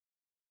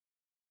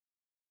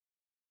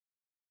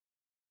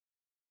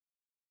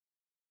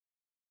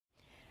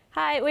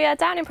Hi, we are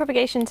down in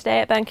propagation today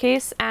at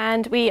Burncoose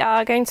and we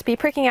are going to be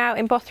pricking out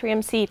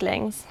Embothrium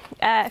seedlings.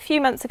 A few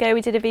months ago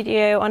we did a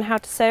video on how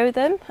to sow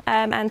them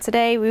and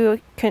today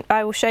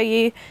I will show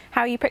you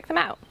how you prick them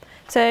out.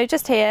 So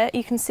just here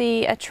you can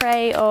see a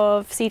tray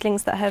of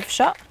seedlings that have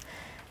shot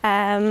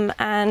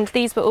and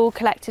these were all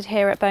collected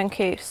here at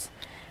Burncoose.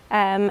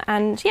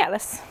 And yeah,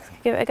 let's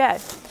give it a go.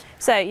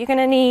 So you're going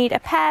to need a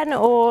pen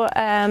or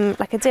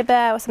like a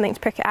dibber or something to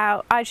prick it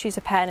out. I'd choose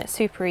a pen, it's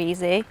super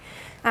easy.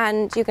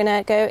 And you're going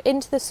to go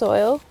into the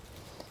soil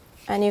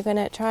and you're going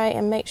to try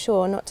and make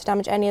sure not to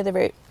damage any of the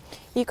root.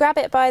 You grab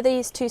it by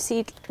these two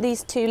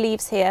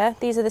leaves here.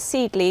 These are the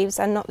seed leaves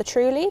and not the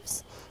true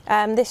leaves.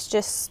 This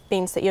just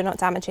means that you're not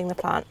damaging the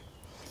plant.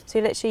 So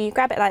you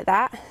grab it like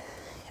that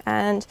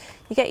and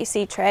you get your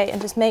seed tray and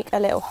just make a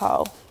little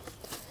hole.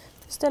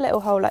 Just a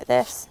little hole like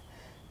this,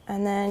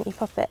 and then you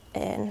pop it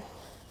in.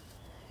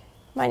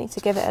 Might need to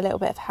give it a little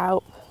bit of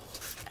help,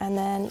 and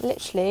then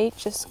literally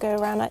just go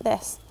around like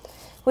this.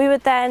 We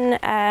would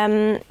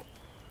then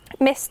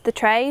mist the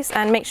trays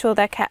and make sure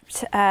they're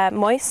kept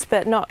moist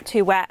but not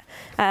too wet.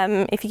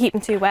 If you keep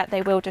them too wet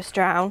they will just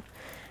drown.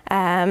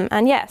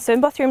 And yeah, so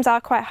embothriums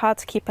are quite hard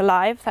to keep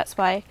alive. That's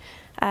why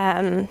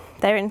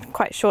they're in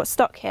quite short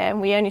stock here and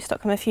we only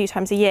stock them a few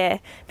times a year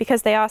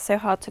because they are so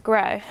hard to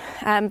grow.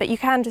 But you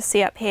can just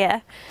see up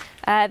here,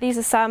 these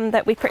are some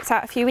that we pricked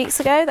out a few weeks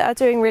ago that are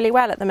doing really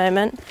well at the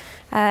moment.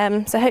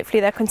 So hopefully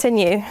they'll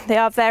continue. They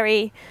are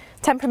very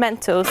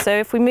temperamental, so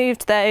if we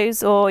moved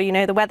those or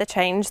the weather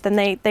changed, then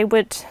they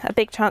would, a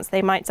big chance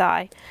they might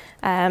die.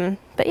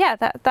 But yeah,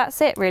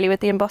 that's it really with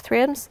the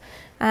embothriums,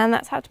 and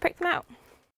that's how to prick them out.